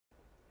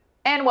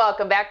And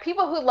welcome back.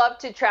 People who love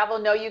to travel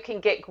know you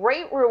can get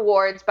great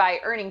rewards by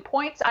earning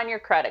points on your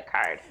credit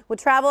card. With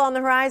travel on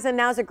the horizon,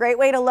 now's a great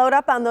way to load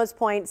up on those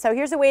points. So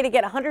here's a way to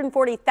get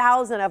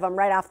 140,000 of them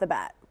right off the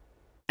bat.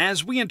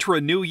 As we enter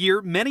a new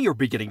year, many are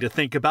beginning to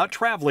think about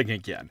traveling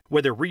again.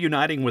 Whether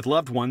reuniting with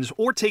loved ones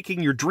or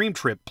taking your dream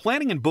trip,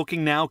 planning and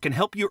booking now can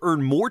help you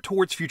earn more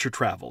towards future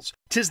travels.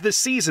 'Tis the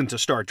season to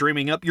start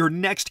dreaming up your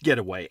next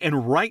getaway,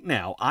 and right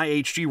now,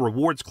 IHG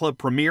Rewards Club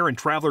Premier and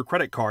Traveler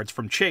credit cards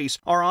from Chase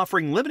are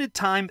offering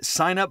limited-time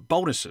sign-up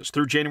bonuses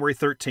through January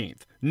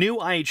 13th. New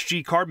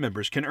IHG card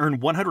members can earn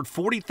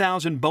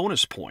 140,000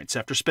 bonus points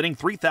after spending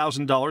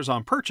 $3,000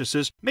 on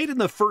purchases made in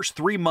the first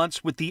 3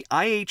 months with the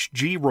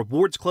IHG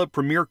Rewards Club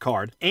Premier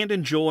card and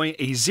enjoy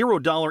a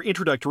 $0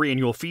 introductory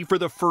annual fee for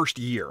the first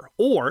year.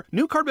 Or,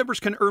 new card members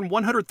can earn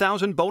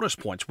 100,000 bonus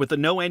points with the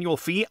no annual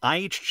fee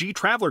IHG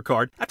Traveler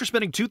card after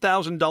spending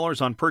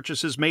 $2,000 on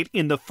purchases made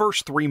in the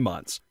first 3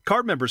 months.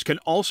 Card members can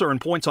also earn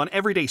points on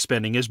everyday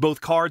spending, as both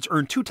cards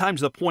earn 2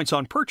 times the points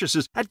on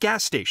purchases at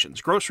gas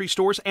stations, grocery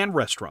stores, and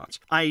restaurants.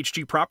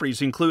 IHG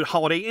properties include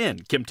Holiday Inn,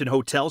 Kimpton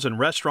Hotels and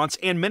Restaurants,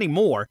 and many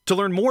more. To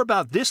learn more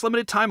about this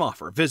limited time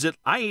offer, visit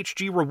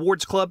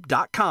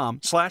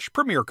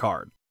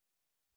ihgrewardsclub.com/premiercard.